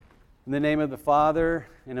In the name of the Father,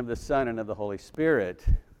 and of the Son, and of the Holy Spirit.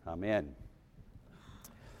 Amen. I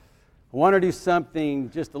want to do something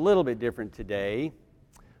just a little bit different today.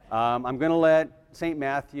 I'm going to let St.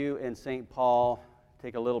 Matthew and St. Paul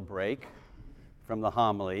take a little break from the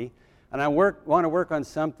homily. And I want to work on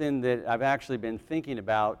something that I've actually been thinking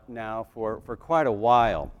about now for quite a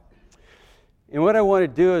while. And what I want to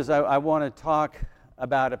do is I want to talk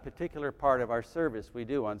about a particular part of our service we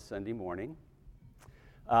do on Sunday morning.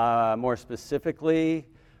 More specifically,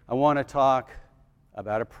 I want to talk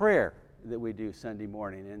about a prayer that we do Sunday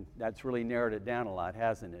morning, and that's really narrowed it down a lot,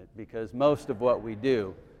 hasn't it? Because most of what we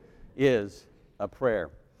do is a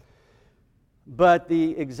prayer. But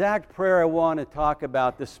the exact prayer I want to talk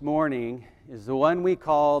about this morning is the one we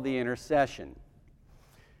call the intercession.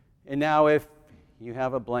 And now if you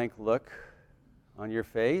have a blank look on your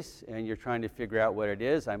face and you're trying to figure out what it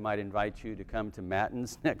is, I might invite you to come to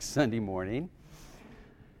Matins next Sunday morning.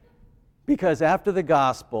 Because after the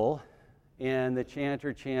gospel and the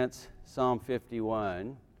chanter chants Psalm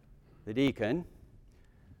 51, the deacon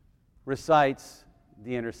recites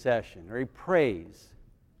the intercession, or he prays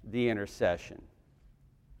the intercession.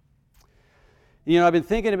 You know, I've been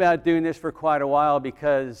thinking about doing this for quite a while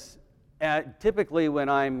because typically when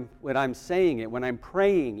I'm saying it, when I'm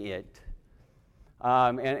praying it,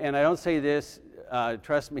 and I don't say this,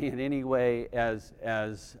 trust me, in any way as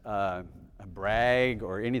a brag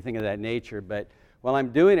or anything of that nature, but while I'm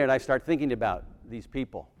doing it, I start thinking about these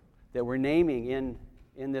people that we're naming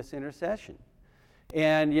in this intercession.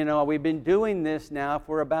 And, you know, we've been doing this now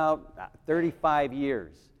for about 35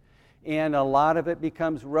 years. And a lot of it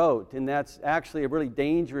becomes rote, and that's actually a really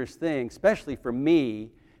dangerous thing, especially for me,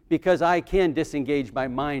 because I can disengage my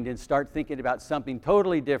mind and start thinking about something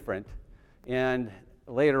totally different. And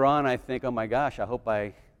later on, I think, oh my gosh, I hope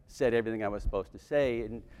I said everything I was supposed to say,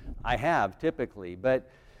 and I have typically.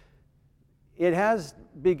 But it has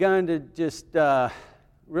begun to just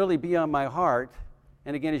really be on my heart.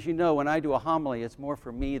 And again, as you know, when I do a homily, it's more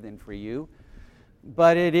for me than for you.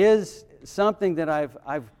 But it is something that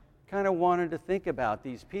I've kind of wanted to think about,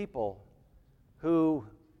 these people who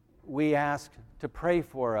we ask to pray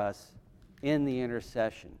for us in the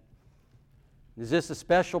intercession. Is this a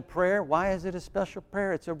special prayer? Why is it a special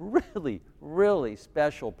prayer? It's a really, really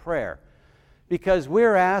special prayer because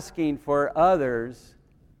we're asking for others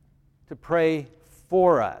to pray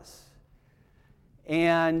for us.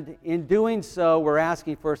 And in doing so, we're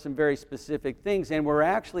asking for some very specific things, and we're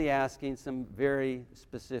actually asking some very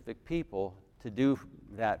specific people to do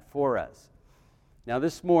that for us. Now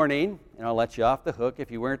this morning, and I'll let you off the hook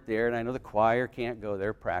if you weren't there, and I know the choir can't go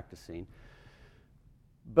there practicing,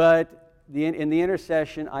 but in the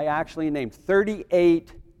intercession, I actually named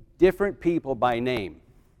 38 different people by name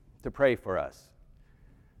to pray for us.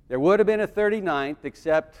 There would have been a 39th,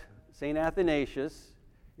 except St. Athanasius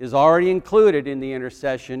is already included in the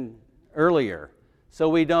intercession earlier. So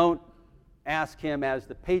we don't ask him as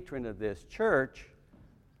the patron of this church,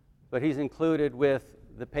 but he's included with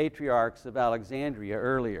the patriarchs of Alexandria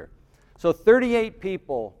earlier. So 38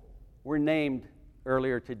 people were named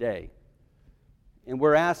earlier today, and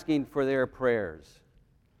we're asking for their prayers.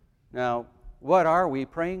 Now, what are we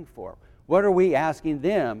praying for? What are we asking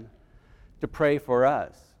them to pray for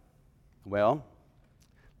us? Well,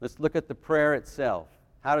 let's look at the prayer itself.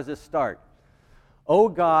 How does this start? O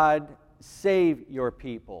God, save your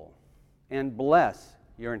people and bless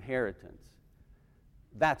your inheritance.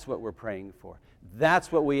 That's what we're praying for.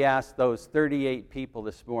 That's what we asked those 38 people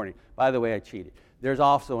this morning. By the way, I cheated. There's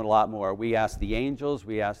also a lot more. We asked the angels,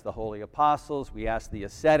 we asked the holy apostles, we asked the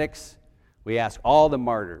ascetics, we asked all the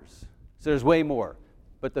martyrs. So there's way more.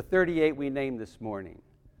 But the 38 we named this morning.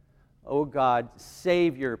 Oh God,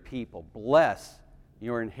 save your people, bless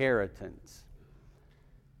your inheritance.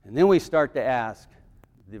 And then we start to ask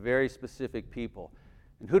the very specific people.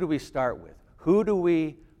 And who do we start with? Who do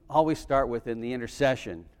we always start with in the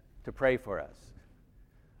intercession to pray for us?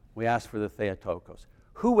 We ask for the Theotokos.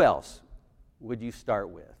 Who else would you start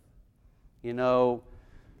with? You know,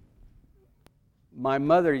 my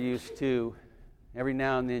mother used to, every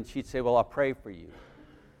now and then, she'd say, well, I'll pray for you.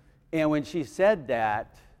 And when she said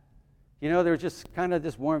that, you know, there was just kind of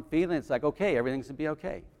this warm feeling. It's like, okay, everything's going to be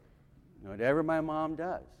okay. Whatever my mom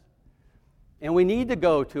does. And we need to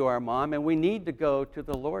go to our mom, and we need to go to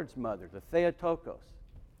the Lord's mother, the Theotokos.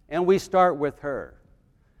 And we start with her.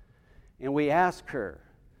 And we ask her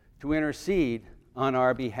to intercede on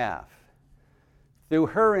our behalf. Through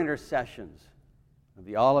her intercessions of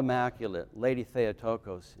the All-Immaculate Lady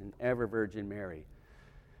Theotokos and Ever-Virgin Mary,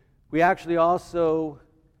 we actually also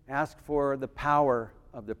ask for the power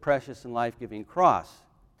of the precious and life-giving cross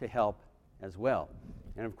to help as well.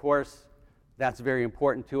 And of course, that's very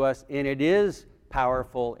important to us, and it is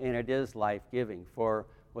powerful and it is life-giving. For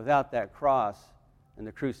without that cross and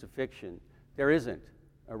the crucifixion, there isn't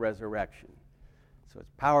a resurrection. So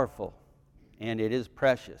it's powerful and it is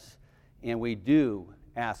precious, and we do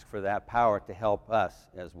ask for that power to help us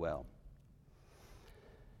as well.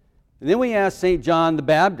 And then we ask St. John the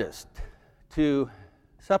Baptist to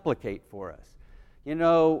supplicate for us. You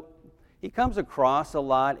know, he comes across a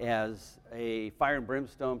lot as a fire and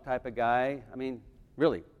brimstone type of guy. I mean,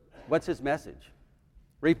 really, what's his message?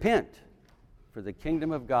 Repent, for the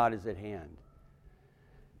kingdom of God is at hand.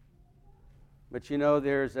 But you know,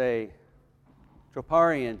 there's a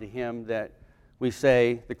troparion to him that we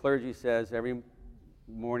say, the clergy says every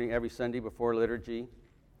morning, every Sunday before liturgy.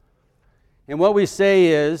 And what we say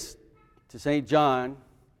is, to St. John,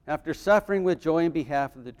 after suffering with joy in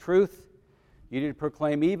behalf of the truth, you did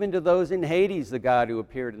proclaim even to those in Hades the God who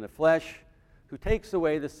appeared in the flesh, who takes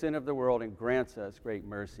away the sin of the world and grants us great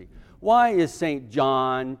mercy. Why is St.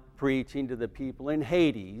 John preaching to the people in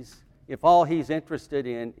Hades if all he's interested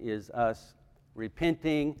in is us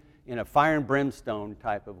repenting in a fire and brimstone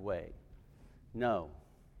type of way? No.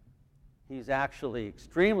 He's actually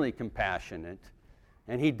extremely compassionate,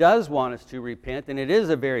 and he does want us to repent, and it is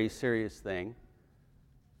a very serious thing.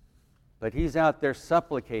 But he's out there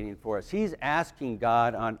supplicating for us. He's asking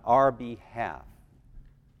God on our behalf,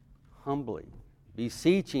 humbly,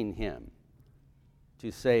 beseeching him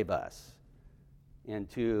to save us and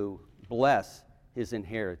to bless his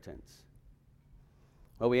inheritance.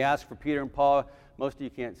 Well, we ask for Peter and Paul. Most of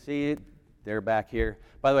you can't see it. They're back here.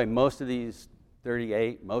 By the way, most of these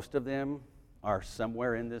 38, most of them are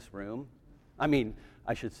somewhere in this room. I mean,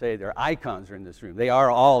 I should say their icons are in this room. They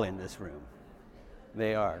are all in this room.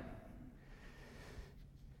 They are.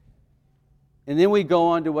 And then we go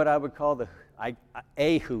on to what I would call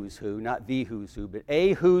a who's who, not the who's who, but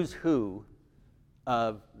a who's who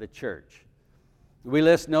of the church. We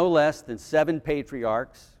list no less than 7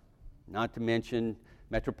 patriarchs, not to mention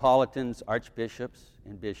metropolitans, archbishops,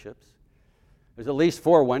 and bishops. There's at least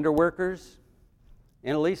 4 wonder workers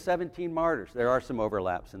and at least 17 martyrs. There are some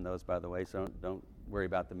overlaps in those, by the way, so don't worry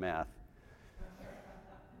about the math.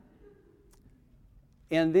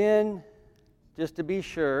 And then, just to be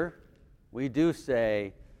sure, we do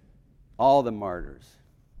say all the martyrs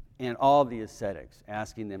and all the ascetics,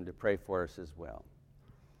 asking them to pray for us as well.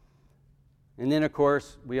 And then, of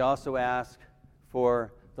course, we also ask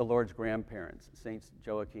for the Lord's grandparents, Saints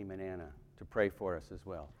Joachim and Anna, to pray for us as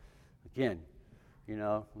well. Again, you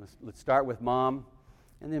know, let's start with Mom,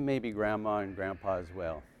 and then maybe Grandma and Grandpa as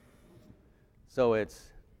well. So it's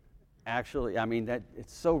actually, I mean, that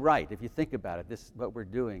it's so right. If you think about it, this what we're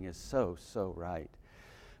doing is so right.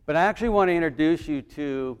 But I actually want to introduce you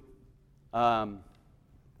to 9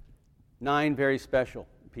 very special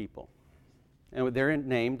people, and they're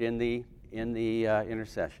named in the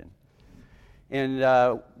intercession.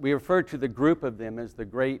 And we refer to the group of them as the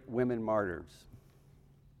great women martyrs.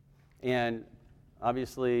 And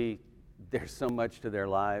obviously, there's so much to their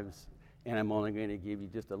lives, and I'm only going to give you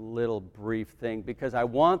just a little brief thing because I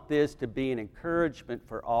want this to be an encouragement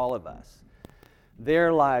for all of us.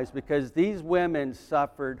 Their lives, because these women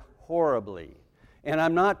suffered horribly. And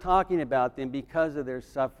I'm not talking about them because of their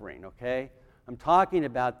suffering, okay? I'm talking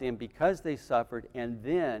about them because they suffered, and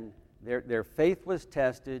then their faith was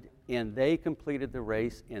tested, and they completed the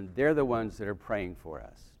race, and they're the ones that are praying for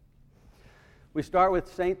us. We start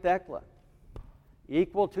with St. Thecla,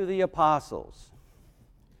 equal to the apostles.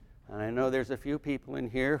 And I know there's a few people in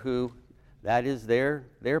here who that is their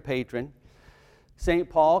patron. St.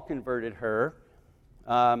 Paul converted her.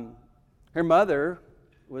 Her mother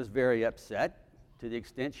was very upset to the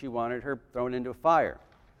extent she wanted her thrown into a fire.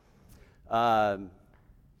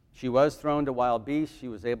 She was thrown to wild beasts. She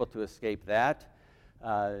was able to escape that.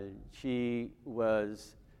 She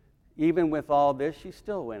was, even with all this, she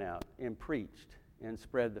still went out and preached and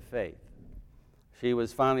spread the faith. She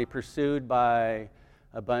was finally pursued by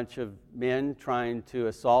a bunch of men trying to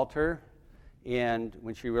assault her, and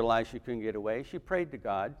when she realized she couldn't get away, she prayed to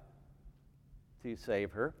God to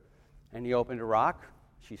save her, and he opened a rock.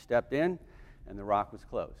 She stepped in, and the rock was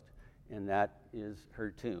closed, and that is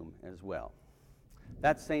her tomb as well.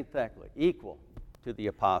 That's St. Thecla, equal to the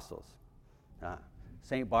apostles.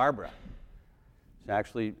 St. Barbara.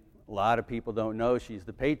 Actually, a lot of people don't know she's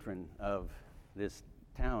the patron of this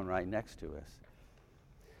town right next to us.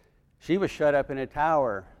 She was shut up in a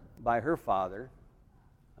tower by her father,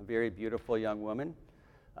 a very beautiful young woman.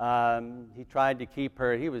 He tried to keep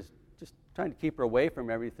her, he was just trying to keep her away from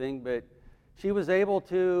everything, but she was able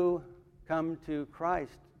to come to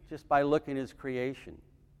Christ just by looking at his creation.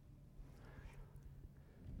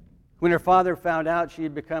 When her father found out she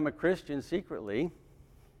had become a Christian secretly,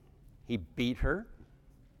 he beat her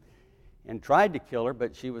and tried to kill her,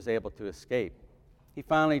 but she was able to escape. He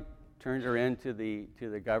finally turned her in to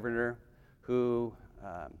the governor, who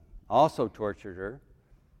also tortured her,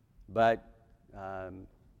 but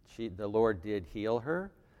the Lord did heal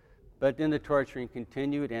her. But then the torturing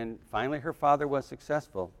continued, and finally her father was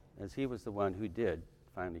successful, as he was the one who did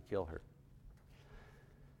finally kill her.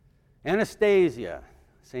 Anastasia,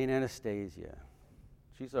 St. Anastasia,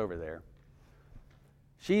 she's over there.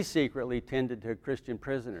 She secretly tended to Christian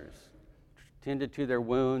prisoners, tended to their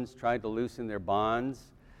wounds, tried to loosen their bonds.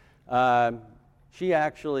 She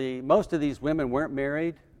actually, most of these women weren't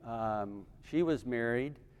married. She was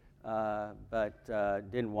married, but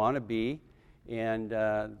didn't want to be. And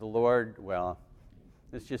the Lord, well,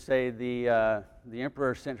 let's just say the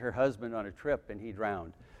emperor sent her husband on a trip and he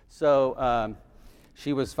drowned. So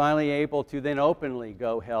she was finally able to then openly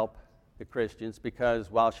go help the Christians,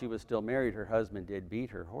 because while she was still married, her husband did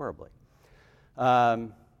beat her horribly.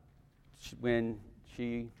 When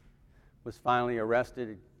she was finally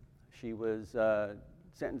arrested, she was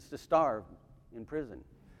sentenced to starve in prison.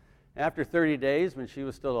 After 30 days, when she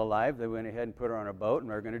was still alive, they went ahead and put her on a boat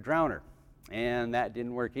and were going to drown her. And that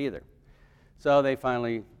didn't work either. So they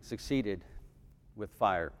finally succeeded with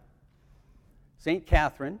fire. St.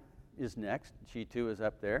 Catherine is next. She too is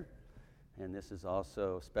up there. And this is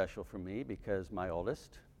also special for me because my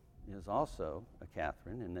oldest is also a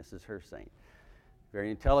Catherine, and this is her saint. Very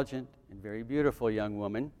intelligent and very beautiful young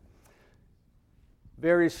woman.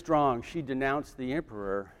 Very strong. She denounced the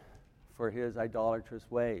emperor for his idolatrous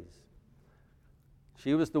ways.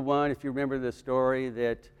 She was the one, if you remember the story,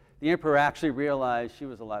 that the emperor actually realized she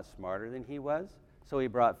was a lot smarter than he was. So he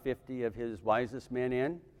brought 50 of his wisest men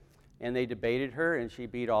in, and they debated her, and she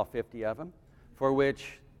beat all 50 of them, for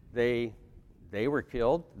which they were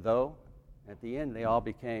killed, though at the end they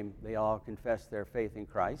all confessed their faith in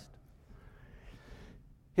Christ.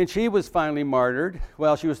 And she was finally martyred.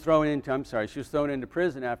 Well, she was thrown into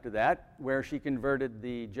prison after that, where she converted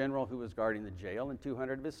the general who was guarding the jail and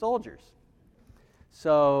 200 of his soldiers.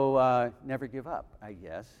 So never give up, I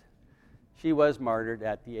guess. She was martyred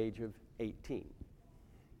at the age of 18.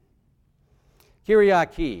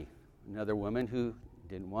 Kyriaki, another woman who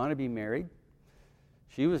didn't want to be married.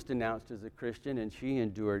 She was denounced as a Christian, and she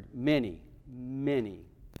endured many, many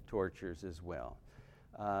tortures as well.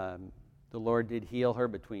 The Lord did heal her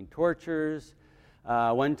between tortures.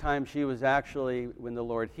 One time she was actually, when the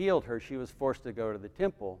Lord healed her, she was forced to go to the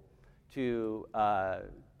temple to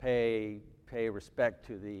pay respect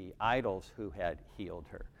to the idols who had healed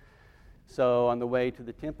her. So on the way to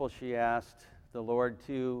the temple, she asked the Lord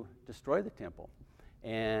to destroy the temple.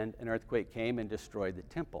 And an earthquake came and destroyed the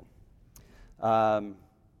temple.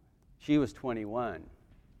 She was 21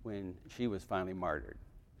 when she was finally martyred.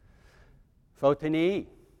 Photini,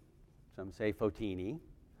 some say Fotini,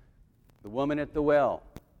 the woman at the well,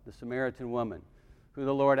 the Samaritan woman, who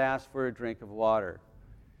the Lord asked for a drink of water,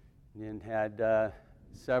 and had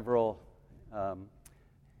several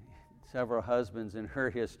husbands in her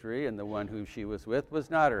history, and the one who she was with was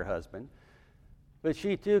not her husband. But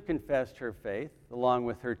she too confessed her faith, along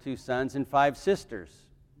with her 2 sons and 5 sisters.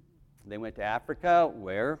 They went to Africa,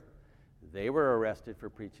 where they were arrested for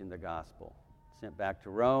preaching the gospel, sent back to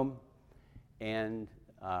Rome, and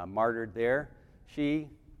martyred there. She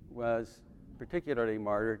was particularly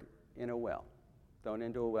martyred in a well, thrown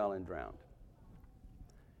into a well and drowned.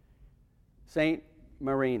 Saint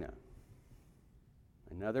Marina,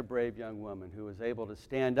 another brave young woman who was able to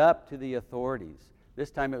stand up to the authorities.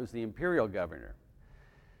 This time it was the imperial governor.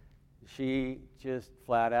 She just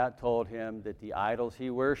flat out told him that the idols he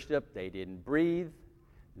worshiped, they didn't breathe.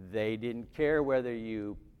 They didn't care whether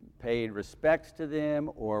you paid respects to them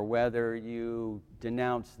or whether you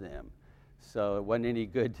denounced them. So it wasn't any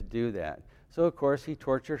good to do that. So, of course, he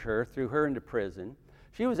tortured her, threw her into prison.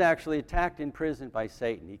 She was actually attacked in prison by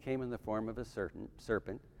Satan. He came in the form of a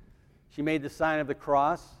serpent. She made the sign of the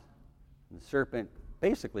cross, and the serpent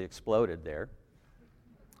basically exploded there.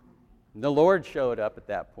 The Lord showed up at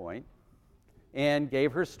that point and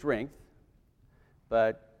gave her strength,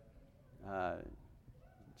 but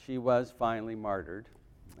she was finally martyred.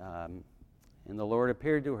 And the Lord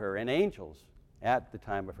appeared to her and angels at the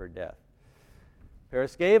time of her death.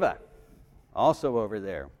 Paraskeva, also over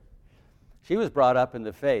there. She was brought up in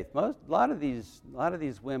the faith. A lot of these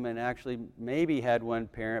women actually maybe had one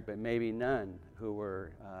parent, but maybe none who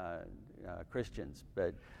were Christians.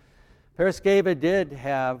 But Paraskeva did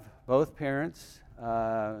have both parents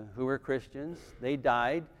who were Christians. They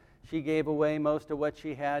died. She gave away most of what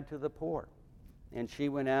she had to the poor. And she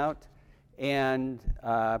went out and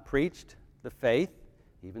preached the faith,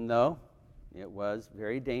 even though it was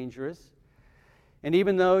very dangerous. And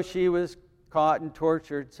even though she was caught and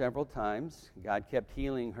tortured several times, God kept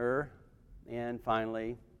healing her, and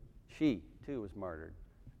finally, she too was martyred.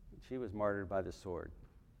 She was martyred by the sword.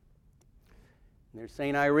 And there's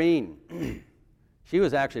St. Irene. She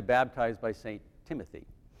was actually baptized by St. Timothy.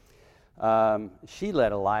 She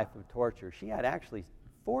led a life of torture. She had actually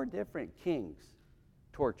 4 different kings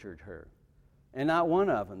tortured her. And not one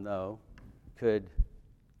of them, though, could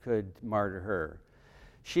martyr her.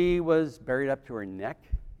 She was buried up to her neck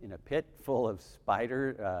in a pit full of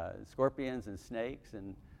scorpions and snakes,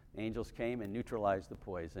 and angels came and neutralized the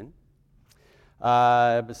poison.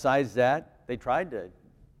 Besides that, they tried to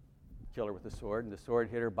kill her with a sword, and the sword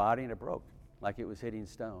hit her body and it broke like it was hitting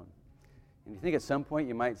stone. And you think at some point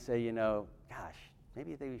you might say, gosh,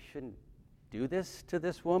 maybe they shouldn't do this to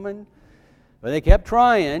this woman. But they kept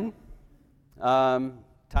trying.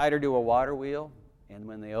 Tied her to a water wheel, and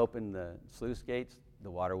when they opened the sluice gates,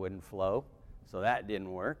 the water wouldn't flow, so that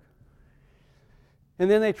didn't work. And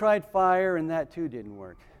then they tried fire, and that too didn't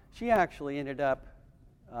work. She actually ended up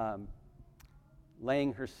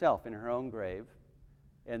laying herself in her own grave,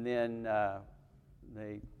 and then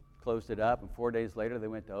they closed it up, and 4 days later they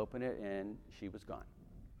went to open it, and she was gone.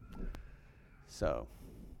 So,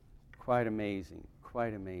 quite amazing,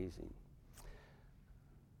 quite amazing.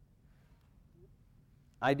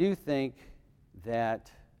 I do think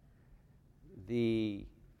that the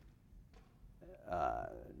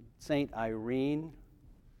Saint Irene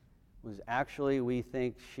was actually, we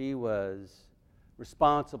think she was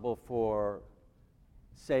responsible for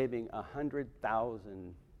saving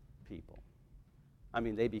 100,000 people. I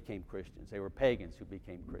mean, they became Christians. They were pagans who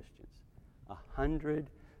became Christians.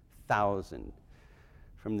 100,000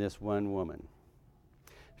 from this one woman.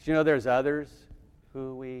 But there's others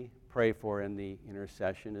who we pray for in the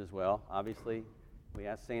intercession as well. Obviously, we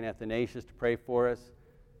ask St. Athanasius to pray for us.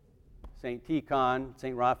 St. Tikhon,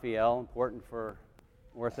 St. Raphael, important for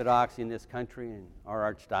Orthodoxy in this country and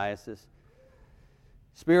our archdiocese.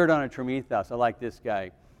 Spiridon of Tremethaus, I like this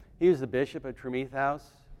guy. He was the bishop of Tremethaus.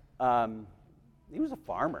 He was a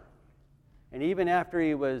farmer. And even after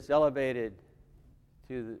he was elevated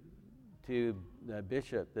to the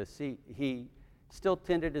bishop, the seat, he still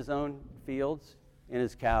tended his own fields and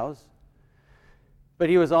his cows. But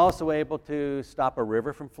he was also able to stop a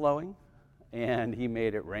river from flowing, and he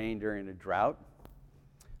made it rain during a drought.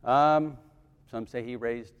 Some say he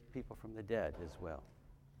raised people from the dead as well.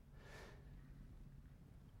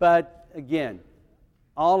 But again,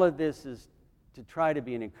 all of this is to try to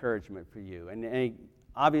be an encouragement for you. And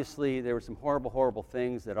obviously, there were some horrible, horrible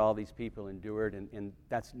things that all these people endured, and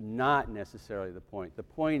that's not necessarily the point. The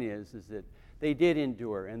point is that they did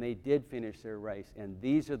endure, and they did finish their race, and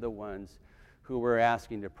these are the ones who we're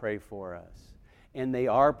asking to pray for us. And they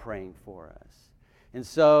are praying for us. And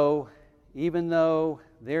so, even though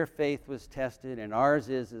their faith was tested, and ours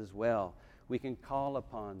is as well, we can call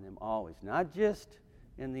upon them always, not just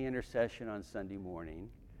in the intercession on Sunday morning,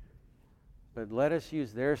 but let us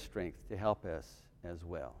use their strength to help us as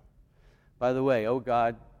well. By the way, oh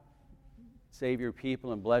God, save your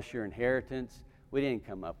people and bless your inheritance. We didn't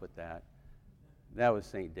come up with that. That was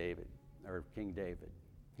St. David, or King David.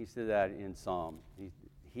 He said that in Psalm.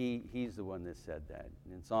 He's the one that said that.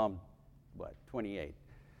 In Psalm, 28.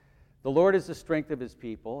 The Lord is the strength of his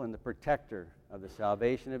people and the protector of the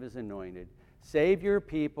salvation of his anointed. Save your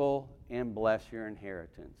people and bless your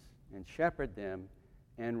inheritance, and shepherd them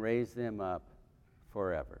and raise them up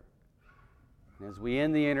forever. And as we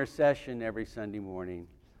end the intercession every Sunday morning,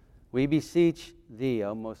 we beseech thee,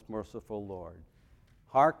 O most merciful Lord,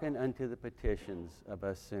 hearken unto the petitions of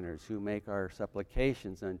us sinners who make our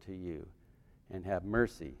supplications unto you, and have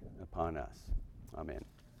mercy upon us. Amen.